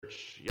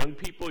Church. Young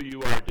people,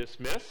 you are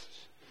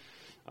dismissed.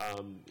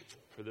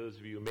 For those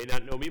of you who may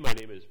not know me, my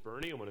name is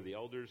Bernie. I'm one of the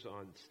elders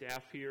on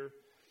staff here.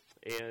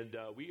 And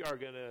we are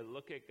going to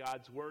look at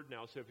God's Word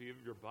now. So if you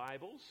have your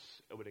Bibles,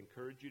 I would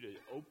encourage you to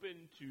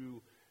open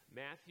to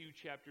Matthew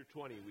chapter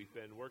 20. We've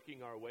been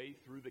working our way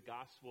through the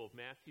Gospel of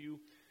Matthew,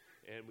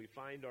 and we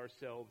find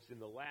ourselves in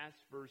the last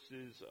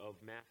verses of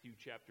Matthew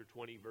chapter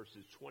 20,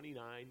 verses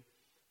 29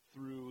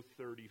 through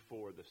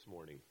 34 this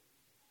morning.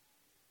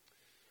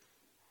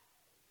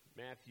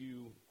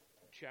 Matthew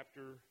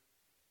chapter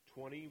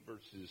 20,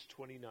 verses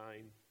 29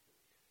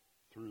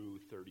 through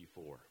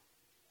 34.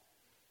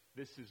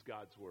 This is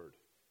God's Word.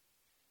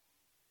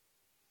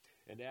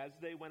 And as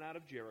they went out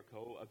of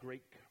Jericho, a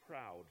great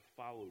crowd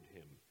followed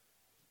him.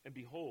 And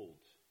behold,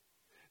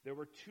 there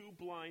were two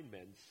blind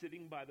men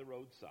sitting by the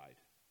roadside.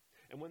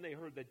 And when they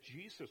heard that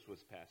Jesus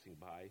was passing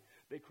by,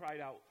 they cried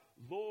out,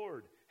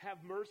 "Lord,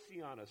 have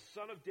mercy on us,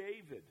 Son of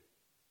David."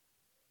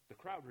 The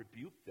crowd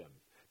rebuked them,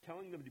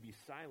 telling them to be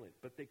silent,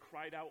 but they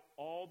cried out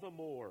all the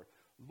more,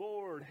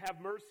 "Lord, have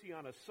mercy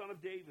on us, Son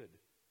of David."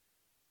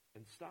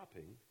 And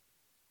stopping,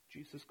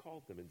 Jesus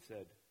called them and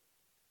said,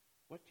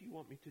 "What do you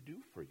want me to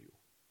do for you?"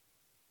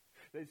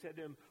 They said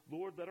to him,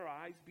 "Lord, let our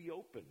eyes be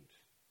opened."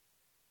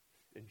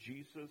 And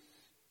Jesus,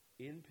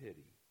 in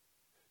pity,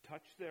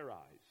 touched their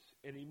eyes,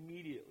 and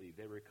immediately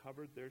they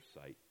recovered their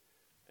sight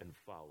and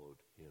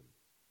followed him.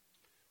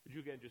 Would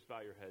you again just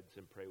bow your heads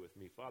and pray with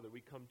me? Father,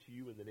 we come to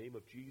you in the name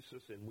of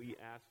Jesus, and we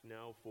ask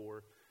now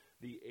for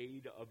the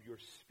aid of your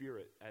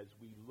Spirit as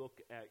we look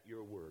at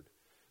your word.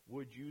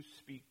 Would you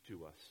speak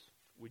to us?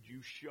 Would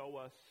you show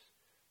us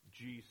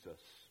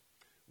Jesus?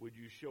 Would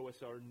you show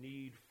us our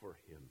need for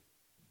him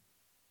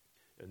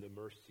and the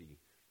mercy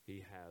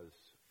he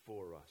has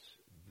for us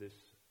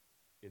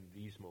in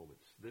these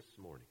moments, this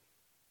morning?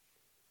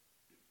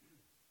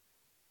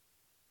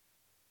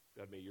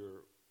 God, may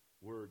your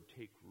word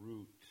take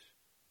root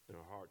in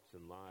our hearts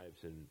and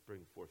lives and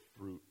bring forth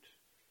fruit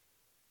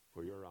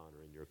for your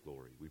honor and your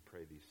glory. We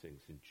pray these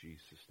things in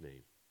Jesus'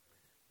 name.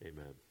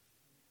 Amen.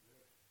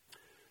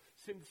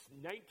 Since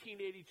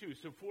 1982,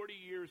 so 40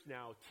 years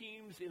now,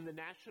 teams in the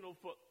National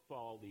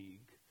Football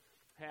League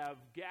have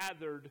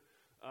gathered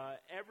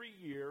every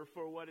year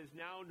for what is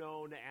now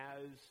known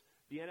as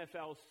the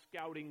NFL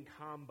Scouting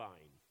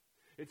Combine.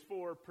 It's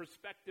for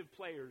prospective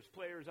players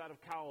out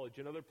of college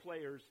and other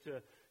players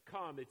to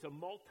come. It's a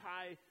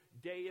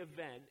multi-day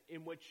event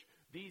in which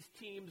these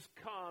teams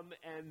come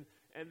and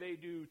they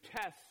do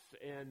tests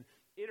and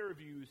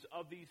interviews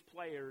of these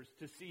players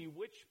to see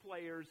which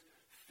players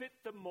fit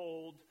the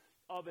mold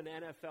of an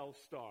NFL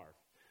star.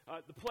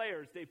 The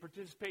players, they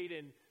participate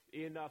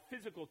in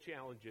physical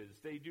challenges.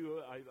 They do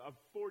a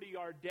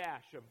 40-yard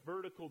dash, a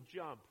vertical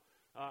jump,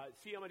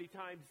 see how many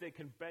times they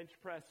can bench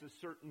press a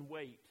certain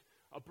weight,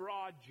 a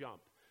broad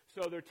jump.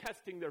 So they're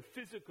testing their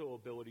physical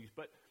abilities,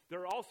 but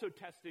they're also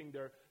testing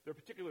their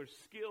particular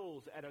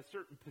skills at a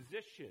certain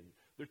position.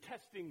 They're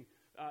testing,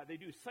 they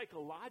do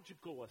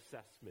psychological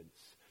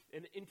assessments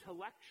and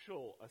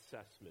intellectual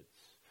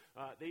assessments.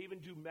 They even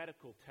do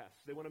medical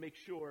tests. They want to make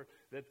sure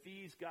that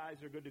these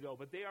guys are good to go.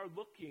 But they are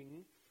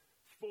looking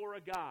for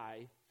a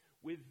guy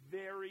with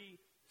very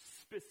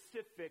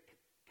specific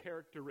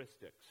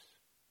characteristics.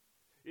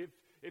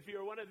 If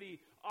you're one of the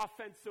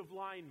offensive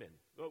linemen,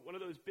 one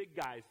of those big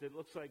guys that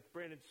looks like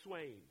Brandon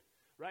Swain,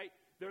 right?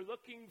 They're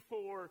looking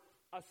for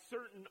a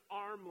certain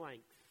arm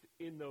length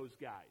in those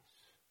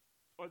guys,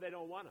 or they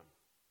don't want them.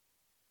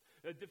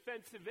 A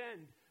defensive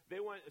end,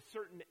 they want a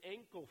certain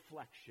ankle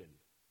flexion,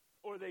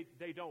 or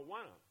they don't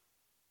want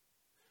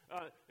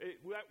them.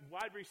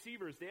 Wide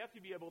receivers, they have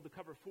to be able to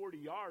cover 40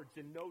 yards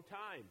in no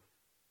time,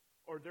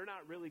 or they're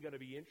not really going to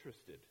be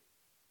interested.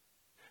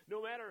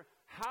 No matter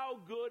how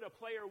good a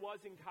player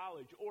was in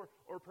college,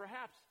 or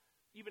perhaps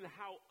even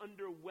how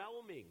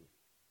underwhelming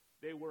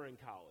they were in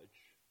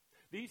college,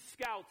 these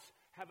scouts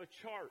have a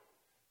chart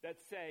that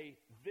say,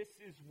 this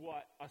is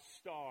what a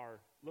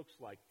star looks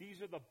like.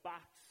 These are the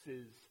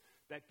boxes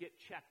that get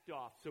checked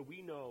off, so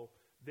we know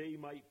they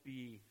might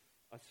be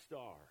a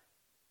star.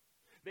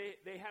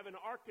 They have an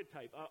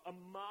archetype, a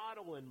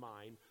model in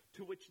mind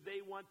to which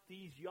they want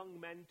these young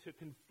men to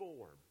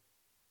conform,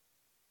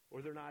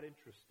 or they're not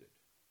interested.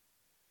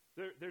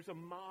 There's a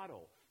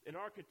model, an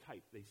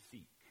archetype they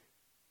seek.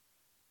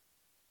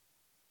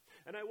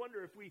 And I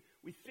wonder if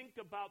we think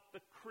about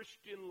the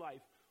Christian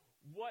life,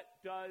 what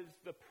does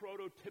the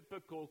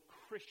prototypical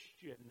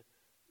Christian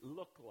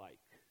look like?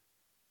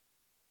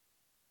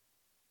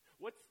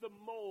 What's the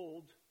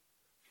mold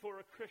for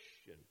a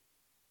Christian?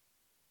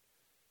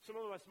 Some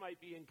of us might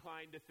be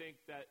inclined to think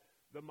that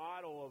the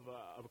model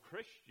of a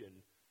Christian,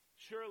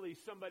 surely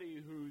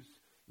somebody who's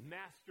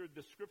mastered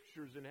the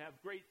scriptures and have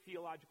great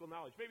theological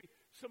knowledge. Maybe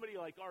somebody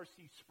like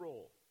R.C.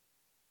 Sproul.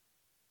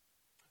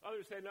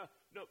 Others say, no,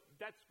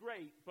 that's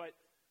great, but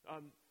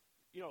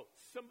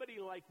somebody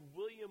like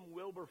William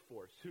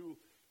Wilberforce, who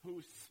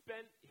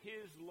spent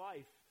his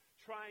life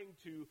trying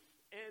to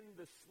end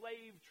the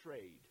slave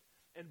trade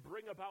and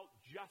bring about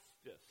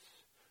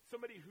justice.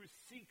 Somebody who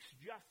seeks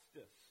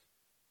justice.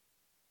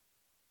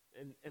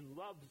 and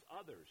loves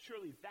others.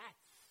 Surely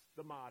that's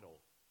the model.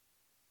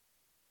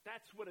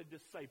 That's what a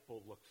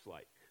disciple looks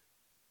like.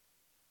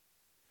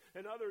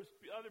 And other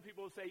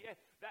people will say, yeah,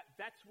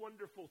 that's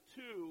wonderful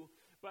too,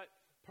 but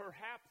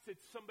perhaps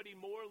it's somebody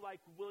more like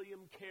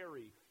William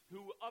Carey,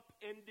 who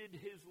upended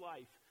his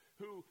life,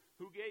 who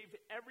gave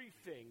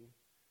everything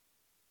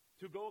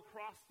to go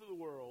across to the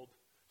world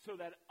so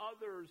that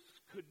others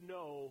could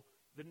know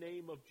the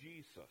name of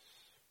Jesus.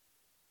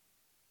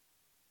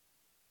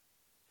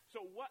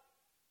 So what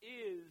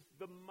is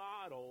the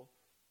model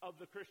of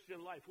the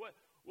Christian life? What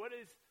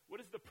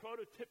does the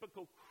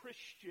prototypical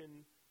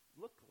Christian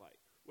look like?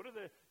 What are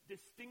the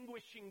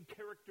distinguishing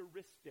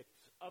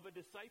characteristics of a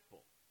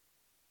disciple?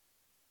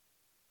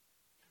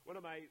 One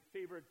of my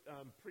favorite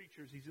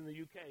preachers, he's in the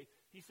UK,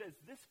 he says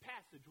this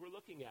passage we're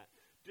looking at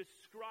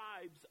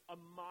describes a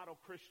model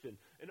Christian,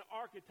 an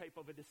archetype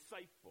of a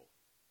disciple.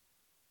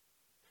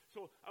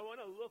 So I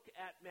want to look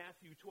at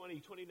Matthew 20,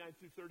 29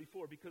 through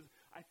 34, because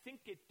I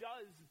think it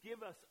does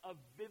give us a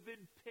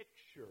vivid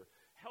picture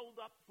held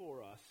up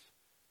for us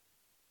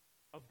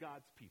of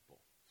God's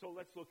people. So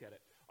let's look at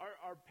it.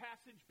 Our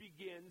passage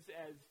begins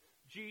as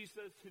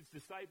Jesus, his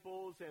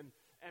disciples, and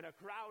a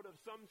crowd of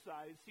some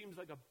size, seems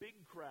like a big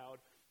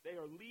crowd. They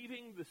are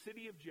leaving the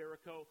city of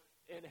Jericho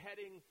and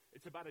heading,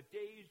 it's about a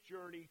day's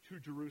journey to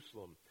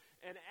Jerusalem.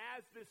 And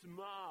as this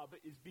mob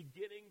is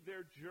beginning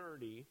their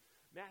journey,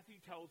 Matthew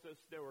tells us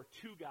there were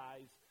two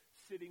guys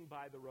sitting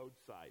by the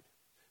roadside.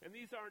 And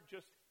these aren't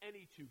just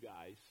any two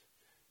guys.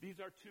 These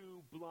are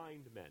two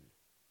blind men.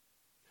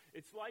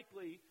 It's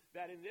likely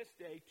that in this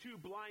day, two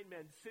blind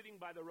men sitting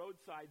by the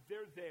roadside,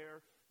 they're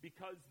there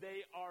because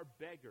they are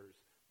beggars,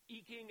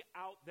 eking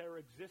out their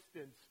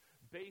existence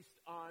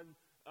based on,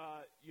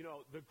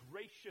 the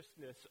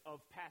graciousness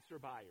of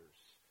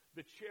passerbyers,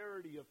 the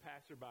charity of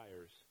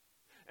passerbyers.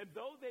 And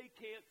though they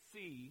can't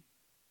see,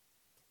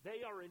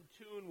 they are in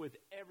tune with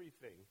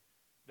everything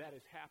that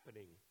is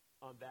happening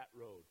on that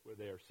road where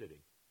they are sitting.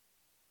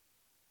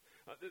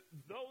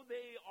 Though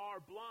they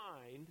are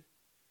blind,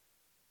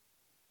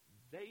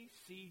 they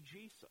see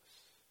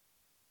Jesus.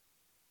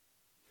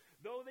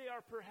 Though they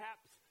are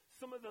perhaps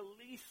some of the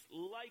least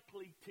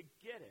likely to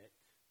get it,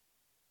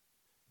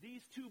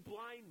 these two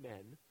blind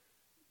men,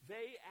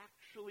 they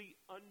actually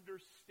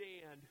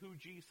understand who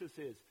Jesus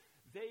is.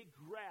 They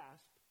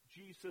grasp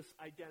Jesus'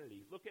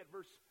 identity. Look at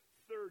verse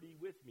 30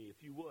 with me,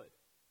 if you would.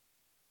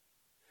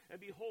 And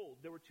behold,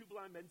 there were two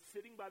blind men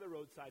sitting by the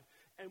roadside,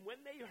 and when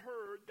they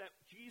heard that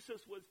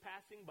Jesus was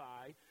passing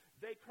by,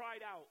 they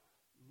cried out,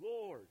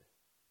 "Lord,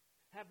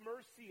 have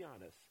mercy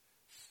on us,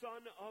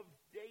 Son of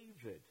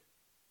David."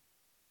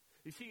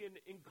 You see,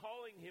 in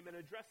calling him and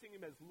addressing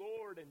him as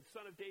Lord and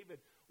Son of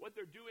David, what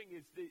they're doing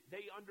is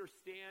they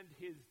understand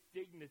his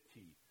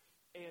dignity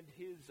and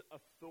his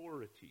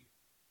authority.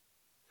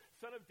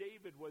 Son of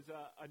David was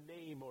a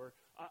name or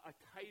a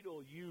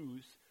title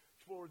used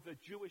for the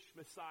Jewish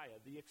Messiah,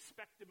 the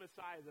expected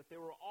Messiah that they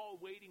were all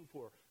waiting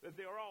for, that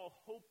they were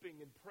all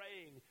hoping and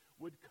praying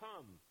would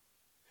come.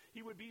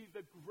 He would be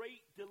the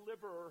great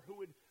deliverer who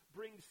would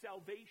bring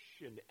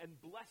salvation and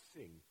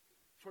blessing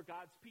for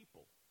God's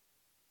people.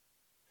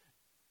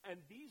 And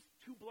these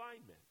two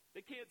blind men,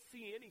 they can't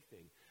see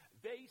anything.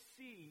 They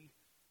see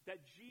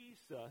that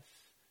Jesus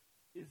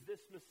is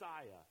this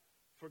Messiah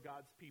for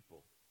God's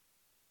people.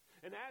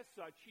 And as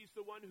such, he's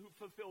the one who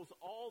fulfills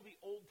all the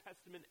Old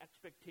Testament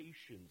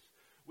expectations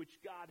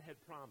which God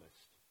had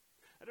promised.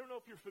 I don't know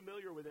if you're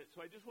familiar with it,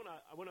 so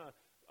I want to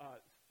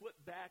flip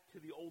back to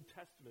the Old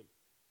Testament.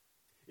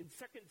 In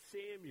 2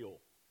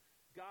 Samuel,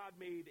 God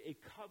made a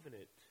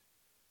covenant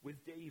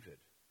with David.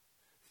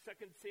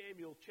 2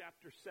 Samuel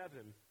chapter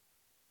 7,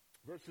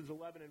 verses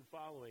 11 and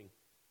following,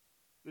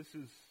 this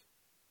is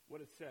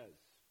what it says.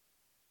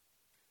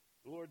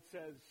 The Lord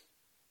says,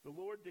 "The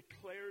Lord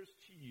declares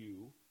to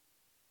you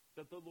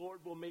that the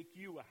Lord will make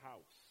you a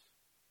house.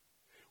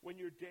 When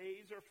your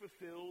days are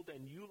fulfilled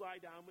and you lie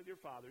down with your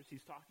fathers,"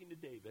 he's talking to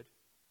David,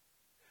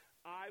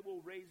 "I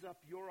will raise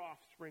up your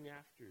offspring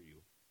after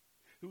you,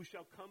 who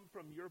shall come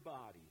from your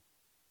body,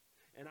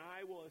 and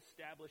I will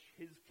establish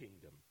his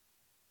kingdom.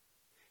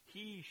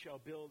 He shall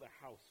build a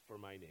house for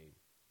my name,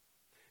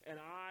 and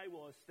I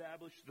will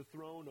establish the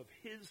throne of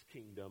his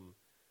kingdom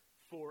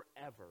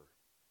forever.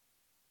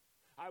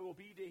 I will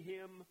be to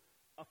him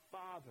a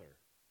father,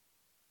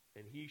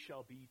 and he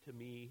shall be to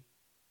me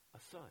a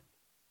son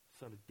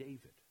of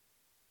David.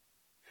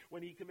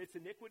 When he commits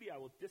iniquity, I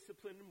will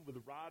discipline him with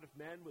the rod of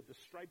men, with the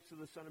stripes of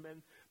the Son of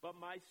Men. But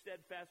my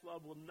steadfast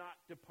love will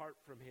not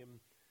depart from him,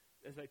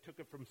 as I took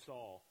it from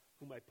Saul,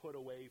 whom I put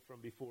away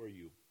from before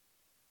you.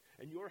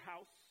 And your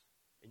house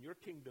and your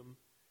kingdom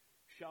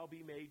shall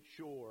be made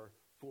sure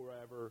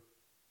forever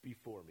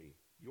before me.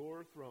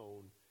 Your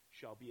throne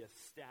shall be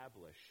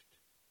established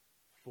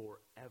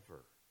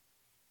forever."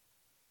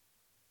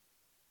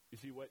 You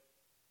see, what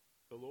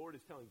the Lord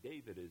is telling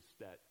David is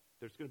that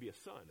there's going to be a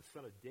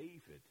son of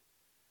David,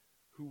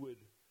 who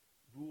would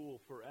rule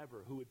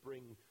forever, who would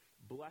bring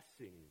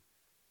blessing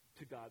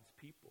to God's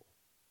people.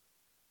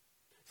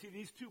 See,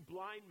 these two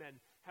blind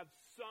men, have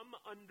some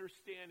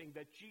understanding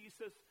that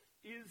Jesus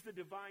is the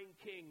divine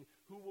king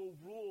who will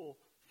rule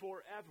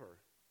forever.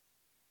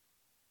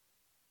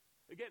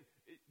 Again,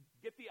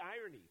 get the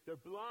irony. They're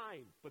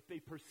blind, but they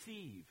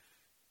perceive.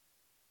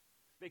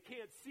 They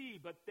can't see,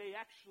 but they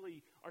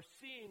actually are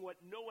seeing what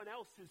no one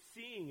else is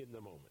seeing in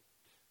the moment.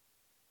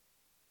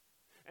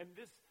 And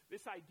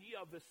this idea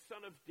of the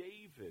Son of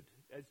David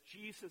as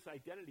Jesus'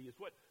 identity is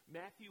what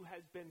Matthew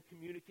has been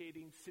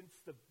communicating since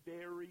the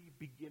very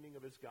beginning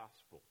of his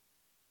gospel.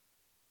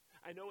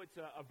 I know it's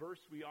a verse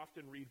we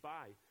often read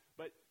by,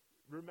 but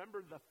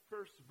remember the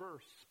first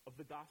verse of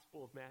the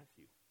Gospel of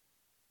Matthew.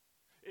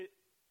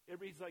 It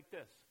reads like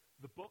this: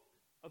 the book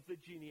of the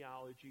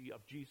genealogy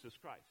of Jesus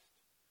Christ,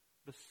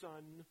 the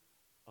son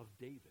of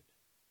David,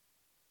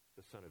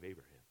 the son of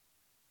Abraham.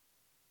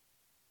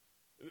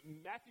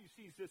 Matthew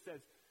sees this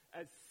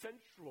as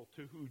central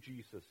to who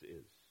Jesus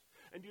is.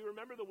 And do you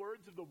remember the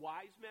words of the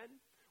wise men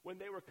when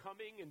they were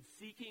coming and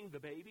seeking the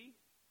baby?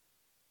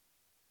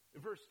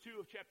 In verse 2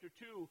 of chapter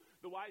 2,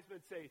 the wise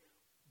men say,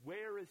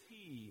 "Where is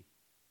he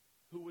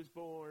who was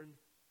born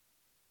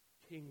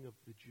King of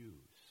the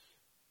Jews,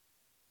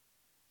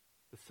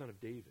 the son of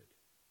David?"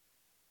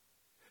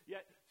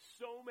 Yet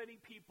so many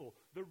people,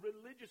 the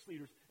religious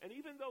leaders, and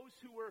even those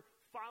who were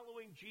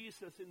following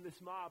Jesus in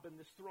this mob and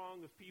this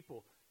throng of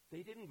people,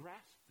 they didn't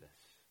grasp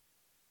this.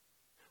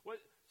 What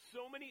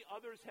so many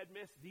others had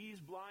missed, these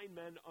blind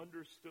men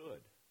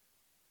understood.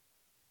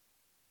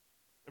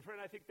 And friend,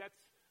 I think that's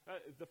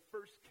the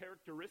first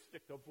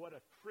characteristic of what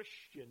a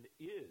Christian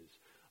is.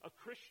 A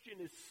Christian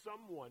is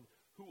someone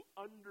who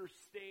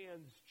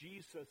understands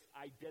Jesus'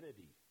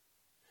 identity.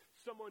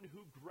 Someone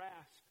who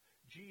grasps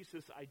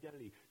Jesus'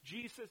 identity.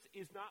 Jesus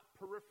is not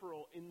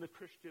peripheral in the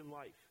Christian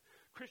life.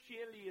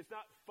 Christianity is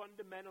not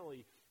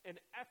fundamentally an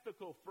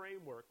ethical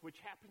framework which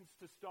happens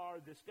to star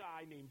this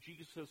guy named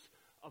Jesus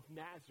of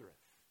Nazareth.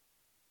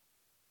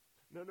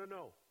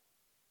 No.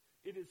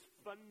 It is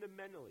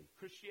fundamentally,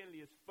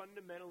 Christianity is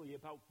fundamentally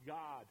about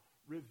God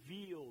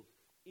revealed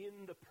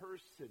in the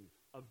person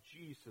of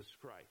Jesus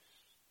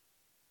Christ.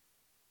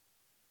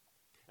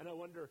 And I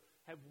wonder,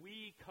 have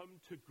we come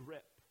to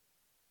grip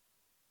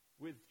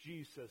with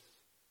Jesus'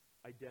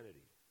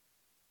 identity?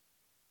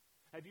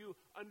 Have you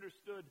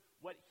understood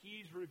what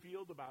he's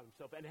revealed about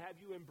himself? And have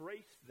you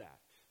embraced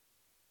that?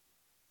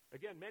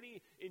 Again,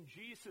 many in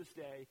Jesus'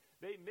 day,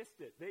 they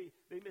missed it.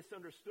 They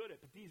misunderstood it.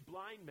 But these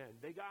blind men,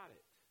 they got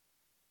it.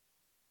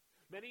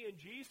 Many in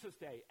Jesus'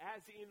 day,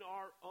 as in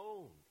our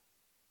own,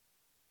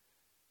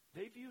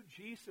 they viewed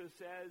Jesus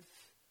as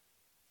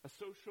a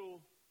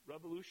social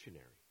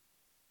revolutionary,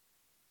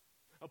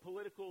 a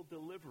political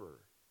deliverer.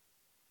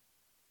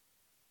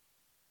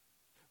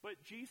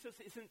 But Jesus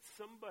isn't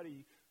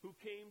somebody who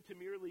came to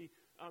merely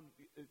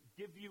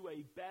give you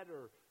a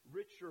better,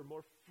 richer,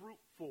 more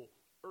fruitful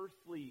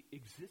earthly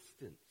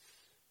existence.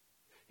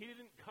 He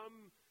didn't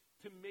come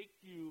to make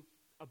you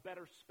a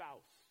better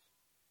spouse.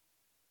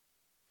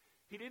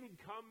 He didn't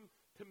come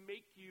to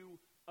make you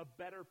a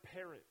better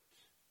parent.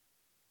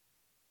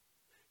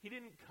 He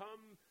didn't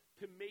come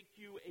to make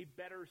you a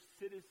better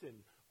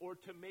citizen or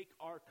to make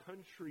our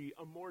country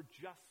a more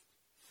just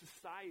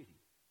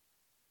society.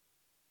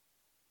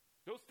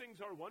 Those things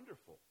are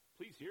wonderful.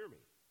 Please hear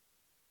me.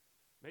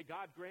 May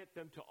God grant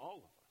them to all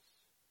of us.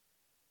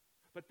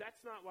 But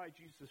that's not why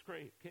Jesus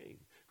came.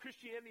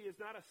 Christianity is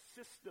not a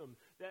system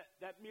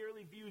that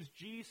merely views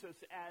Jesus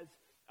as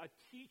a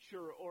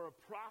teacher or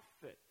a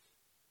prophet.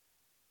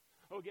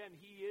 Again,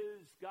 he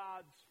is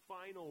God's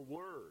final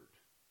word.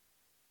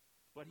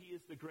 But he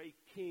is the great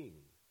king,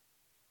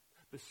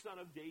 the son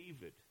of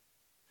David,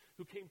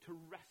 who came to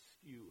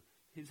rescue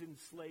his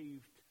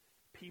enslaved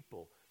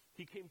people.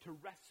 He came to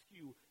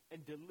rescue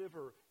and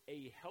deliver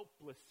a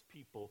helpless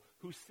people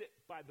who sit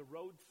by the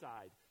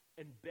roadside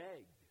and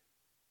beg.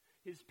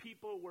 His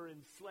people were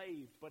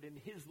enslaved, but in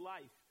his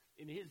life,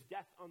 in his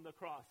death on the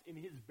cross, in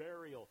his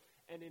burial,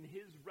 and in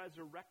his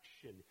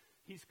resurrection,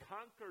 he's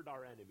conquered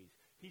our enemies.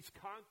 He's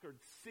conquered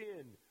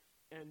sin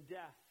and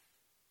death,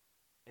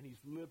 and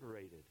he's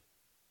liberated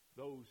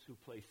those who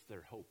place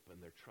their hope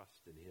and their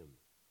trust in him.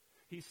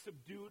 He's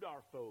subdued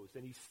our foes,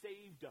 and he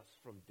saved us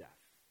from death.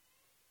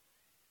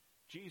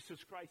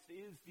 Jesus Christ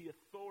is the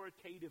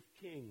authoritative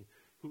king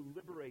who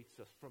liberates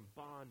us from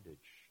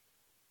bondage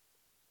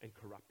and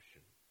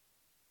corruption.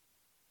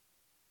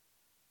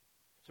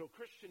 So a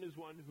Christian is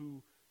one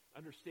who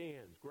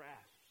understands,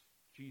 grasps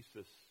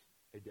Jesus'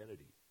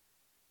 identity.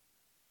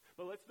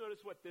 But let's notice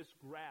what this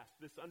grasp,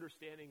 this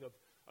understanding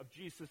of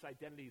Jesus'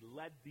 identity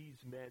led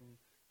these men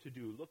to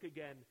do. Look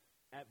again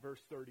at verse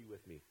 30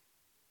 with me.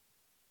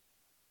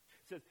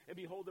 It says, "And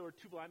behold, there were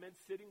two blind men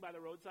sitting by the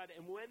roadside,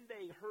 and when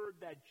they heard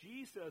that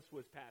Jesus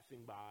was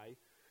passing by,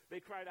 they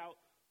cried out,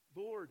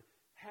 'Lord,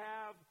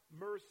 have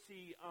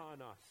mercy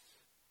on us,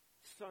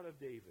 Son of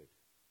David.'"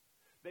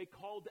 They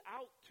called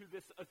out to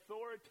this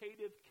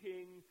authoritative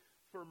king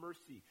for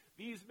mercy.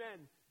 These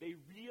men, they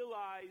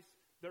realize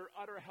their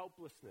utter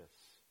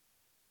helplessness.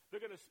 They're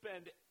going to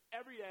spend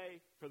every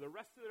day for the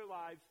rest of their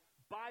lives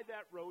by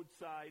that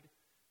roadside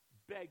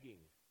begging,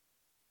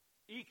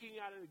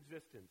 eking out an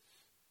existence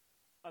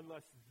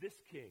unless this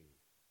king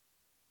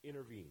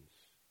intervenes.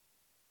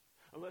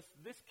 Unless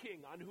this king,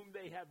 on whom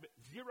they have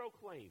zero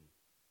claim,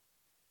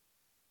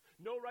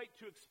 no right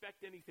to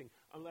expect anything,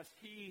 unless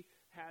he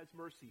has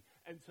mercy.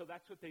 And so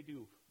that's what they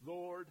do.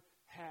 Lord,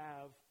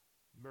 have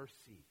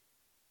mercy.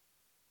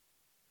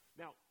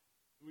 Now,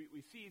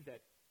 we see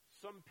that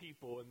some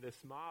people in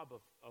this mob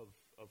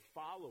of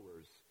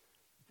followers,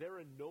 they're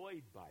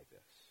annoyed by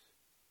this.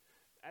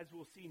 As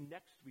we'll see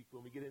next week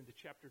when we get into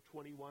chapter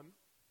 21,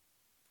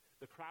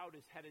 the crowd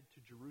is headed to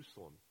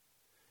Jerusalem.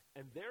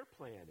 And their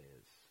plan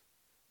is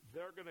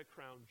they're going to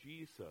crown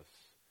Jesus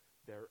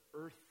their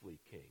earthly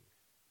king.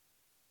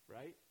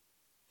 Right?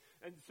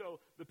 And so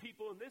the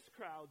people in this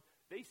crowd,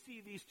 they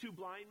see these two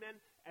blind men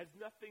as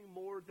nothing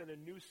more than a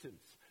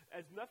nuisance,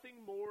 as nothing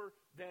more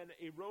than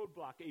a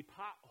roadblock, a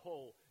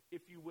pothole,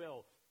 if you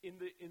will, in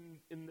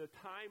the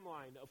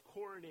timeline of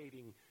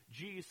coronating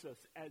Jesus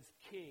as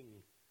king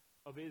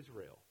of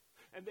Israel.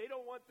 And they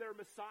don't want their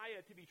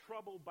Messiah to be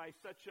troubled by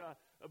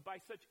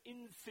such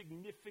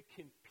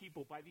insignificant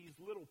people, by these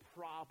little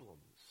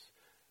problems,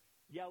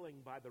 yelling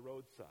by the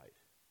roadside.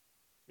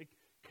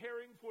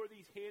 Caring for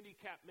these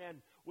handicapped men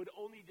would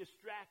only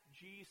distract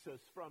Jesus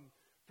from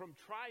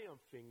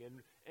triumphing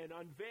and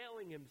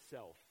unveiling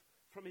himself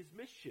from his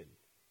mission.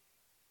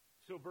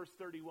 So verse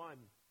 31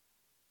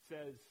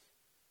 says,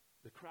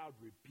 the crowd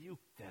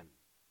rebuked them,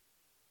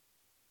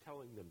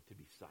 telling them to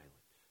be silent.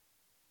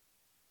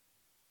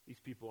 These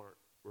people aren't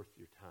worth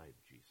your time,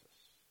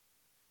 Jesus.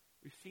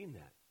 We've seen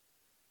that.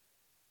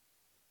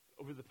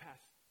 Over the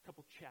past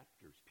couple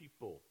chapters,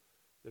 people,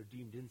 they're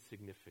deemed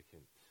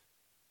insignificant.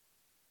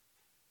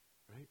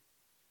 Right?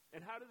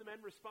 And how do the men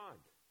respond?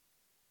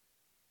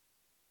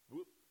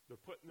 Whoop, they're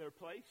put in their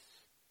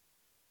place?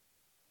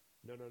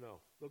 No.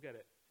 Look at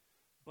it.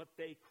 But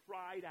they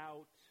cried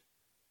out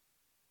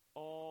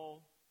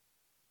all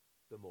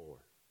the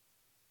more.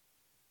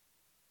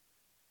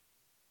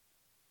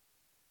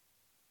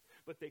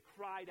 But they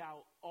cried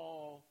out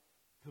all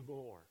the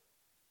more.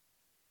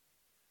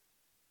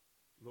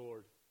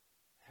 Lord,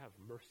 have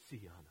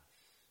mercy on us.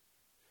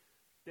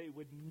 They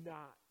would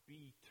not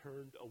be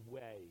turned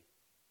away.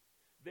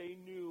 They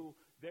knew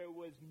there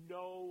was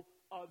no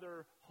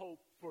other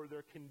hope for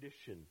their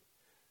condition.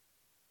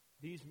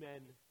 These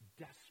men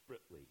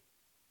desperately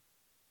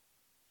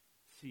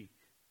seek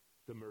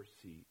the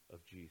mercy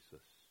of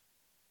Jesus.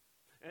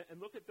 And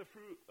look at the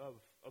fruit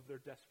of their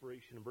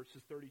desperation in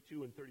verses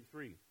 32 and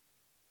 33.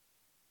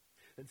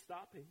 And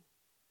stopping,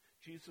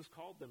 Jesus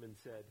called them and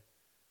said,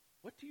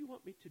 "What do you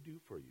want me to do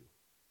for you?"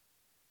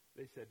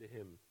 They said to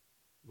him,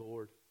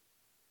 "Lord,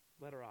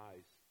 let our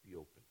eyes be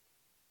opened."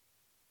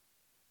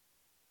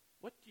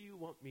 What do you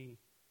want me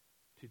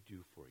to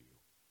do for you?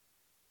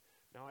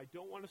 Now, I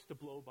don't want us to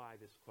blow by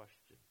this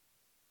question,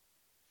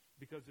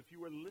 because if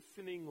you were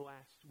listening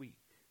last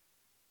week,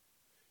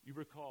 you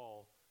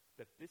recall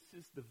that this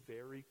is the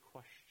very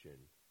question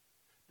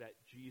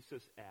that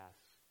Jesus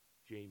asked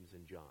James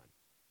and John.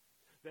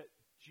 That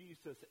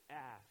Jesus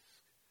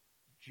asked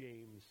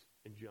James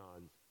and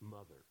John's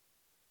mother.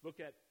 Look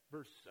at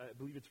I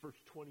believe it's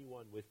verse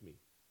 21 with me.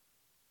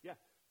 Yeah,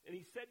 and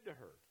he said to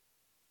her,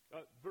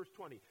 verse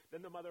 20,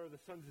 then the mother of the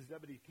sons of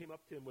Zebedee came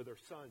up to him with her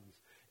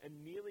sons,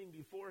 and kneeling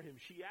before him,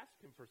 she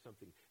asked him for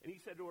something. And he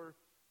said to her,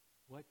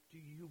 "What do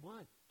you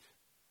want?"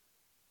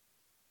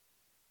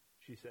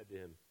 She said to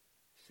him,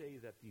 "Say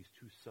that these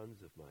two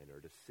sons of mine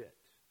are to sit,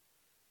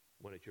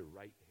 one at your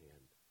right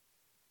hand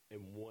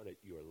and one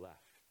at your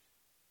left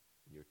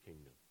in your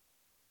kingdom."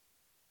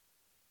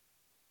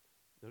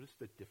 Notice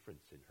the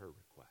difference in her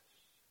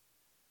request.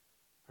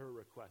 Her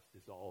request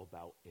is all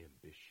about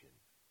ambition.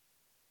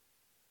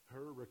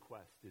 Her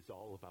request is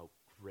all about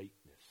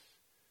greatness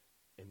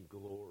and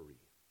glory.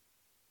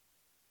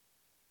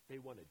 They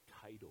wanted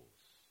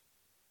titles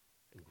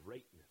and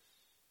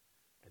greatness.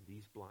 And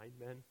these blind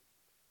men,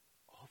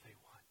 all they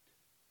want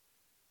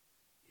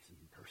is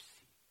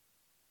mercy.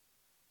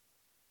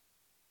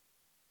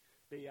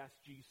 They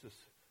asked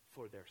Jesus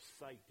for their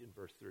sight in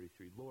verse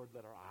 33. Lord,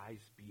 let our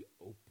eyes be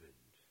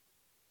opened.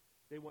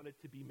 They wanted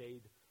to be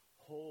made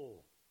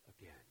whole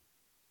again.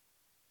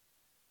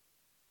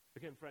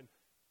 Again, friend,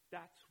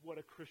 that's what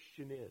a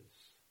Christian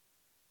is.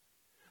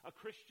 A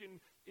Christian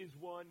is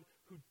one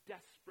who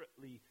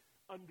desperately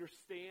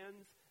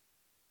understands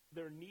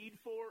their need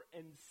for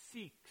and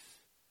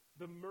seeks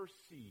the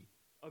mercy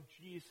of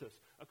Jesus.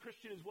 A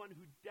Christian is one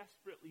who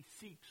desperately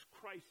seeks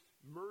Christ's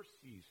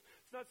mercies.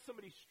 It's not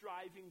somebody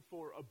striving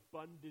for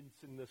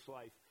abundance in this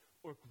life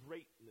or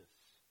greatness.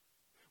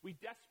 We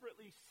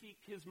desperately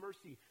seek his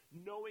mercy,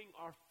 knowing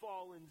our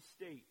fallen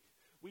state.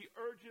 We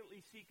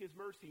urgently seek his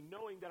mercy,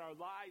 knowing that our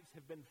lives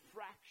have been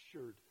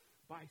fractured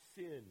by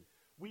sin.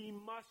 We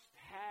must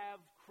have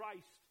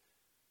Christ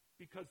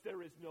because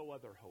there is no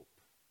other hope.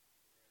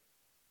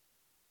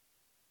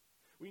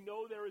 We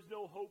know there is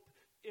no hope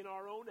in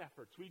our own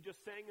efforts. We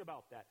just sang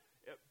about that.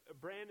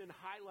 Brandon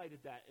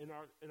highlighted that in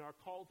our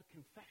call to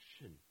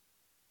confession.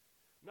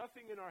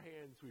 Nothing in our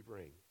hands we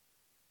bring.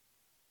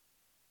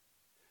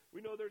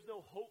 We know there's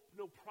no hope,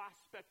 no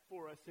prospect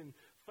for us in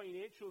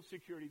financial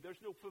security.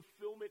 There's no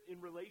fulfillment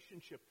in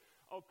relationship.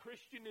 A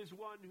Christian is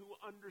one who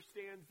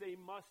understands they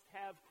must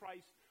have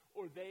Christ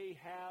or they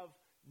have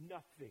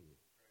nothing.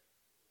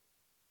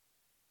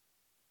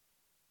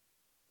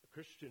 A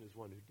Christian is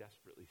one who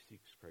desperately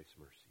seeks Christ's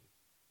mercy.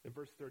 And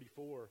verse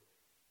 34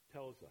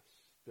 tells us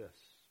this.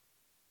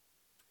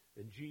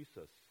 Then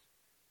Jesus,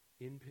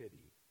 in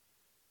pity,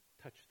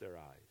 touched their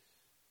eyes,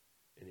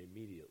 and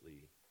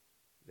immediately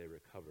they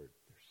recovered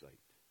their sight.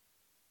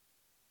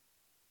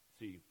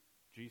 See,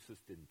 Jesus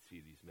didn't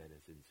see these men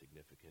as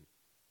insignificant.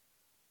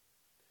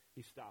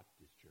 He stopped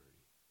his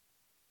journey.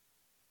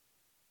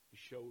 He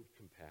showed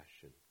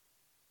compassion.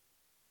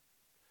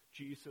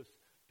 Jesus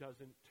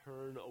doesn't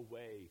turn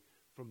away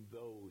from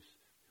those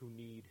who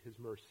need his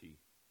mercy.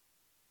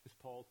 As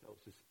Paul tells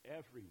us,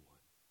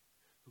 everyone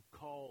who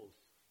calls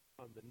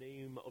on the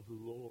name of the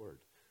Lord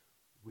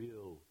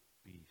will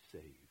be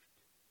saved.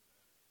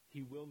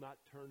 He will not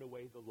turn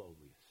away the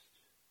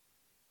lowliest.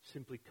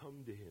 Simply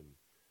come to him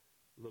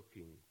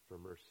looking for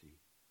mercy.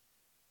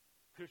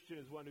 Christian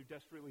is one who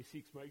desperately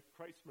seeks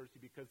Christ's mercy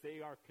because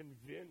they are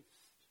convinced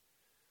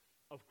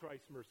of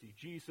Christ's mercy.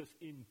 Jesus,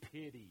 in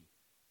pity,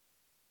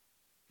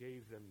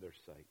 gave them their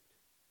sight.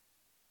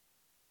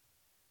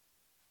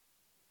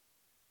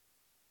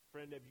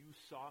 Friend, have you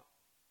sought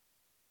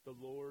the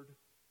Lord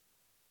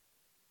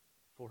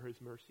for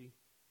his mercy?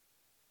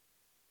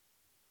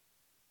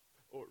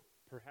 Or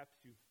perhaps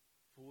you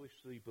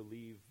foolishly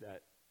believe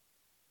that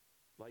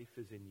life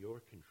is in your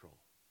control.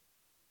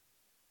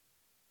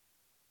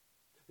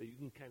 That you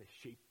can kind of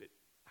shape it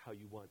how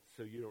you want,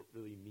 so you don't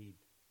really need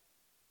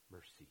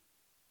mercy.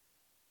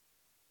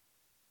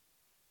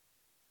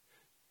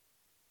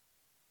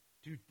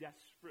 Do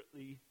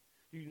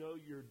you know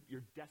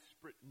your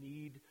desperate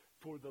need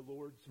for the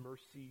Lord's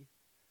mercy?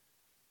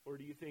 Or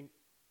do you think,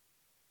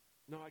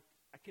 no,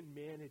 I can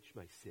manage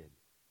my sin.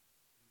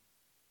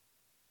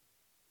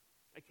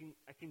 I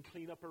can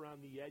clean up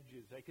around the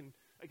edges. I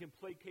can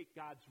placate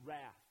God's wrath.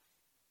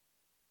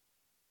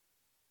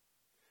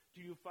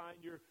 Do you find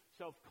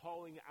yourself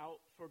calling out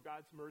for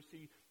God's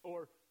mercy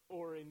or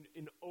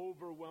in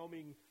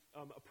overwhelming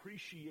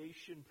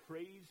appreciation,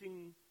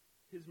 praising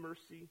his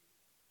mercy,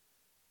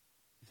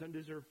 his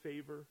undeserved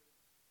favor?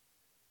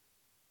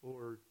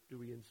 Or do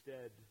we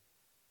instead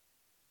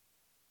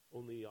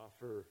only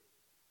offer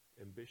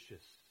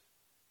ambitious,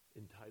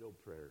 entitled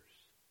prayers,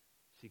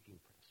 seeking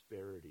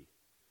prosperity,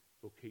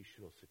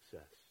 vocational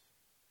success?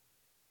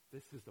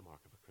 This is the mark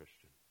of a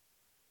Christian.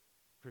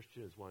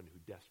 Christian is one who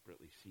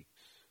desperately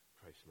seeks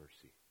Christ's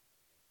mercy.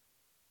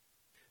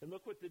 And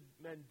look what the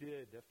men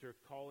did after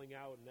calling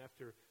out and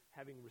after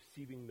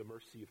receiving the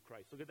mercy of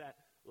Christ. Look at that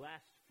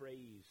last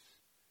phrase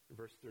in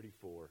verse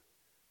 34.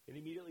 And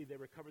immediately they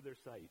recovered their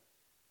sight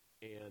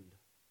and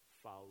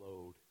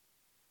followed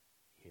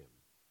him.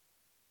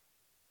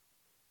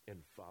 And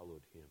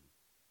followed him.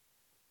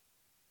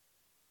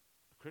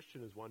 A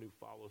Christian is one who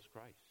follows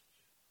Christ.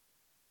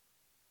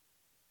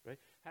 Right?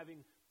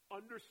 Having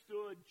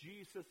understood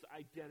Jesus'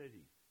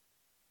 identity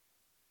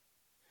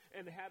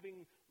and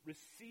having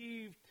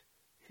received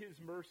his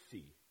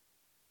mercy,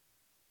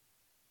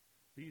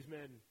 these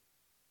men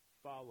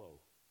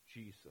follow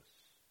Jesus.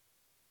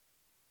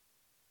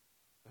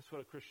 That's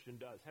what a Christian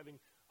does. Having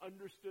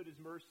understood his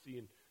mercy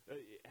and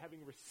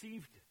having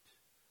received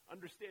it,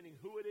 understanding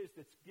who it is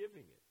that's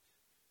giving it,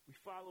 we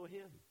follow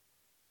him.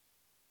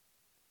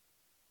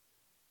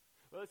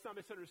 Well, let's not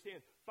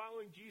misunderstand.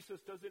 Following Jesus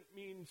doesn't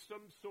mean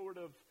some sort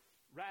of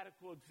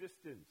radical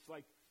existence,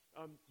 like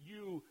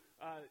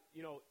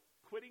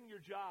quitting your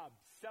job,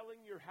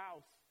 selling your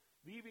house,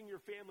 leaving your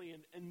family,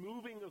 and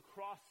moving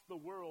across the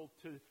world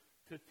to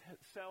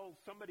tell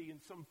somebody in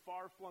some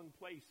far-flung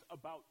place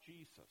about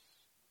Jesus.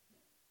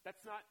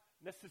 That's not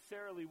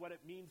necessarily what it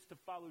means to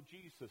follow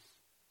Jesus.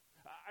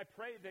 I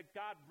pray that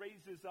God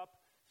raises up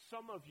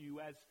some of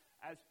you as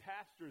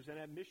pastors and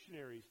as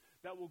missionaries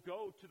that will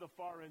go to the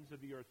far ends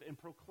of the earth and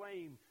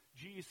proclaim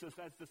Jesus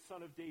as the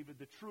Son of David,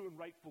 the true and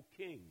rightful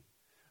King.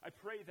 I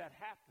pray that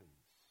happens.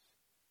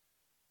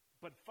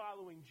 But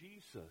following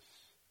Jesus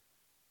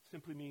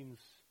simply means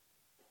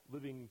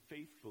living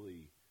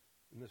faithfully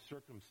in the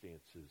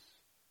circumstances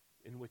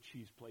in which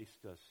he's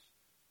placed us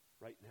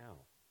right now.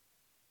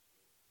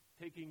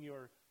 Taking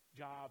your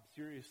job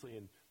seriously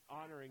and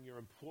honoring your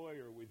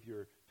employer with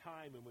your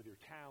time and with your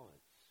talents.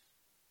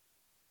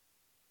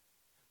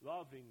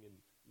 Loving and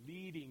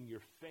leading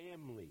your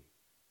family.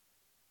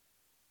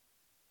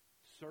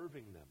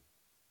 Serving them.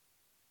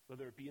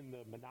 Whether it be in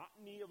the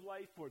monotony of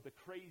life or the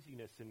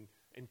craziness and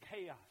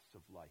chaos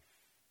of life.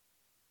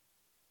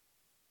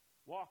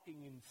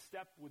 Walking in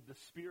step with the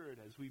Spirit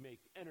as we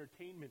make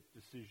entertainment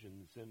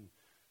decisions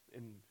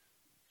and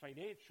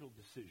financial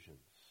decisions.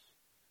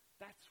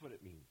 That's what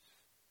it means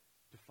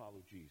to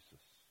follow Jesus.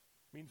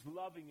 It means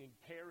loving and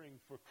caring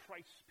for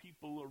Christ's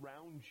people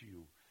around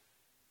you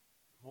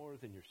more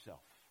than yourself.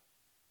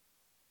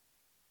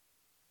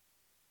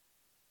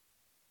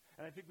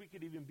 And I think we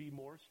could even be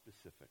more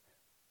specific.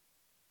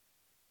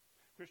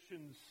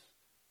 Christians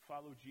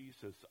follow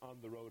Jesus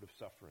on the road of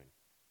suffering.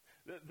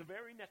 The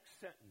very next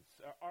sentence,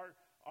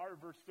 our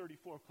verse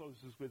 34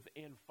 closes with,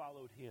 and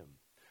followed him.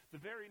 The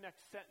very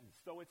next sentence,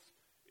 though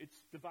it's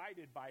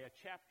divided by a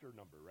chapter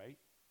number, right?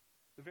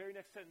 The very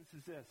next sentence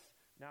is this: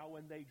 now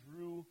when they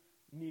drew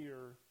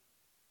near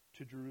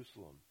to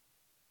Jerusalem.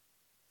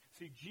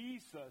 See,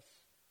 Jesus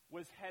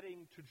was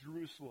heading to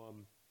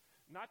Jerusalem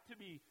not to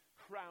be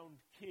crowned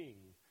king,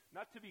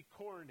 not to be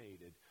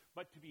coronated,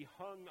 but to be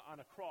hung on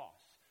a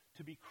cross,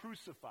 to be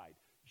crucified.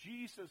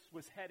 Jesus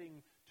was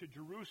heading to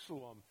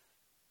Jerusalem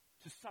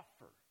to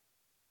suffer.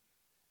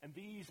 And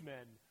these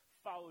men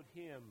followed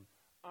him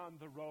on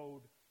the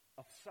road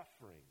of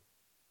suffering.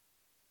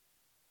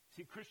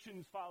 See,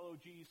 Christians follow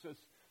Jesus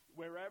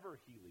wherever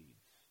he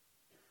leads.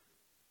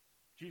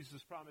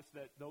 Jesus promised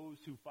that those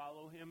who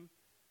follow him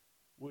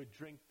would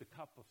drink the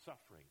cup of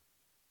suffering.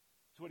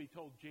 It's what he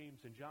told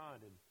James and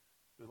John in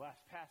the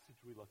last passage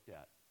we looked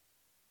at.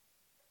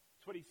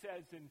 It's what he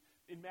says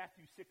in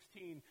Matthew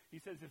 16. He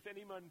says, if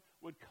anyone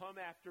would come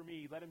after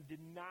me, let him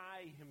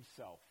deny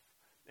himself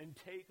and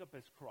take up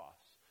his cross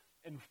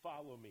and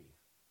follow me.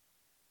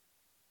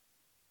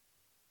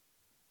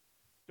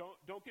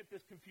 Don't get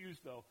this confused,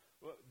 though.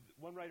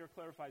 One writer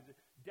clarifies it.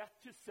 Death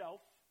to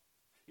self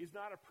is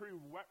not a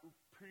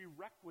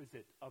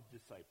prerequisite of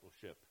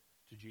discipleship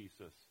to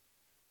Jesus,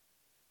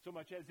 so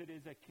much as it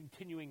is a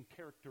continuing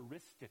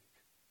characteristic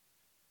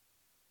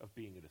of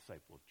being a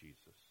disciple of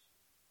Jesus.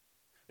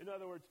 In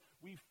other words,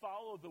 we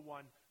follow the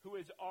one who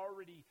has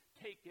already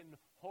taken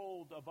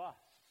hold of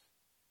us.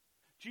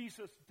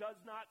 Jesus does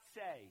not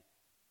say,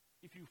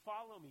 if you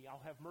follow me,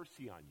 I'll have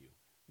mercy on you.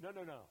 No.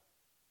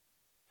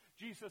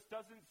 Jesus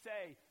doesn't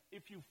say,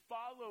 if you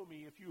follow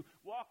me, if you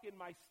walk in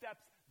my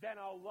steps, then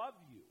I'll love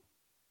you.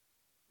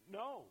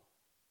 No.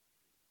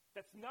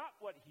 That's not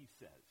what he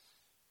says.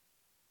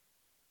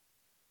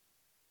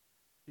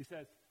 He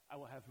says, I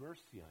will have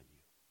mercy on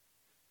you.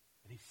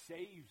 And he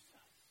saves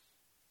us.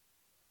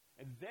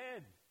 And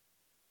then,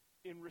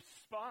 in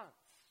response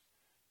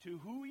to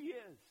who he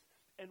is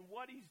and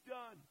what he's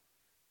done,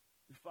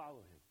 we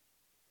follow him.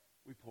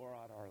 We pour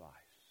out our lives.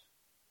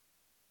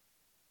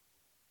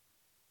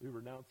 We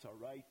renounce our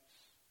rights,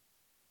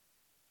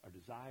 our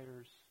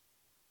desires,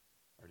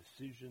 our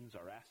decisions,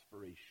 our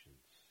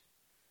aspirations,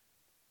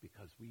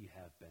 because we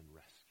have been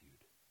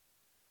rescued.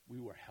 We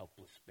were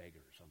helpless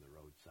beggars on the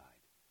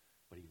roadside,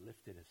 but he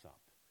lifted us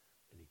up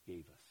and he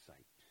gave us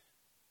sight.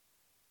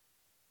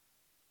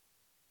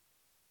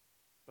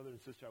 Brother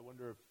and sister, I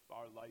wonder if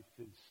our life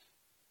is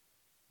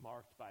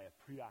marked by a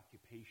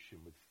preoccupation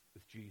with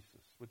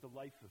Jesus, with the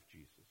life of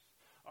Jesus.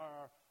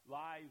 Are our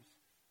lives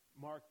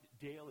marked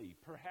daily?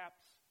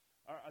 Perhaps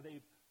are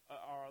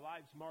our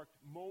lives marked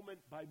moment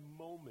by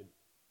moment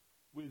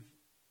with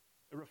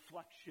a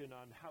reflection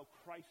on how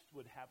Christ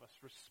would have us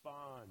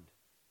respond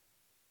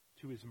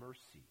to his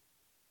mercy,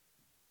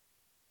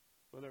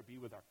 whether it be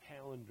with our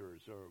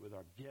calendars or with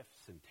our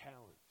gifts and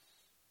talents?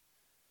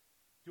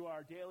 Do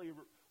our daily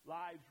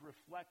lives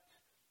reflect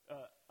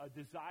a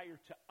desire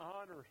to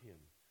honor him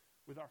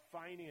with our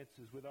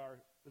finances, with our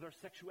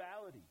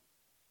sexuality?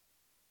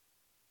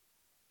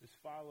 Does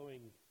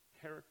following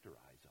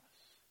characterize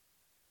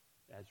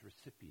us as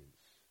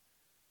recipients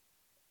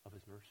of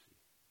his mercy?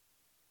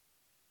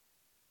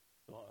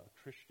 Well, a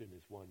Christian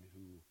is one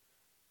who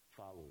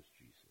follows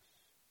Jesus.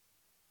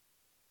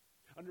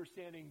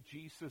 Understanding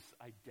Jesus'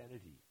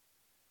 identity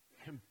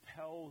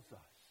compels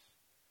us,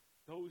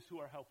 those who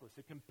are helpless,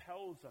 it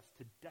compels us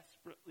to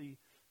desperately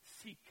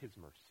seek his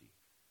mercy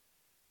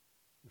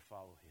and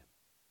follow him.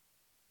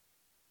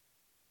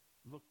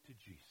 Look to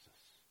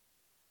Jesus.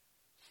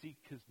 Seek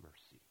his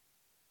mercy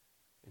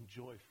and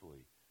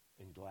joyfully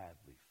and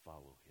gladly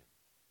follow him.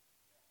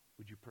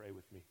 Would you pray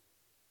with me?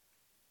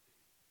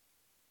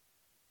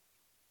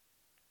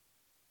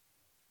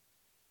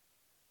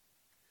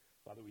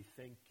 Father, we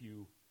thank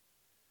you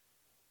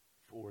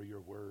for your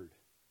word.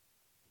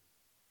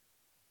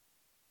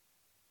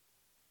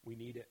 We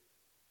need it.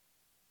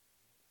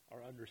 Our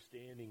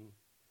understanding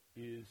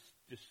is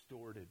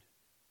distorted.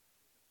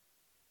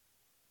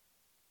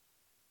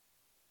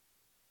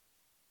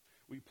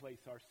 We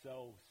place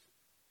ourselves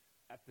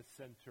at the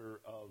center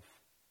of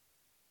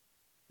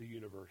the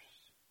universe.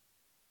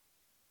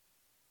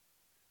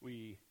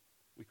 We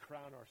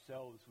crown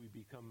ourselves. We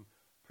become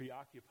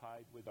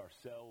preoccupied with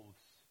ourselves.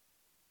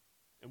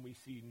 And we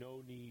see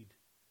no need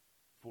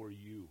for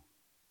you.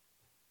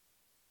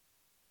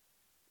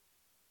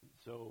 And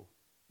so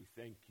we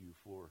thank you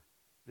for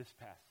this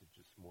passage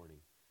this morning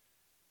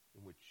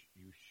in which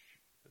you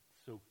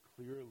so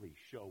clearly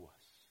show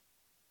us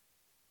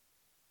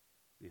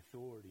the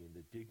authority and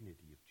the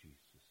dignity of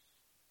Jesus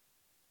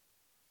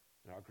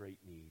and our great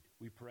need.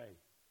 We pray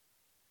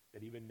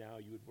that even now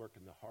you would work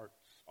in the hearts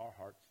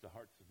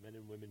of men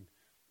and women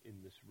in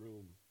this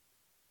room,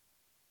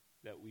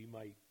 that we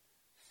might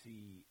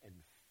see and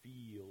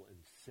feel and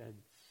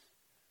sense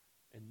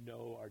and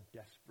know our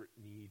desperate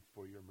need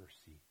for your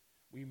mercy.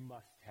 We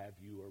must have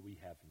you or we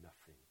have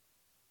nothing.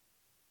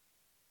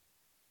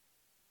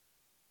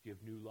 Give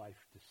new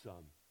life to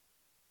some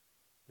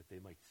that they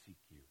might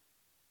seek you.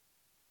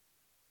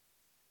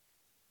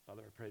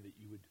 Father, I pray that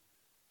you would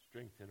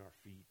strengthen our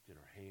feet and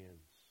our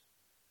hands,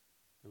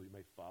 that we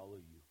might follow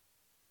you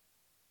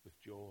with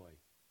joy,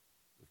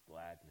 with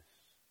gladness,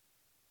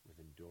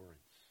 with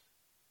endurance.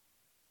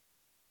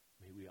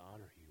 May we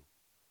honor you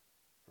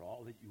for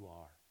all that you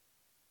are,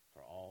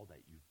 for all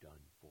that you've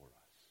done for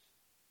us.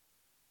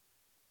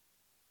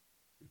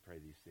 We pray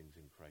these things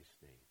in Christ's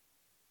name.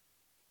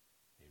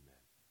 Amen.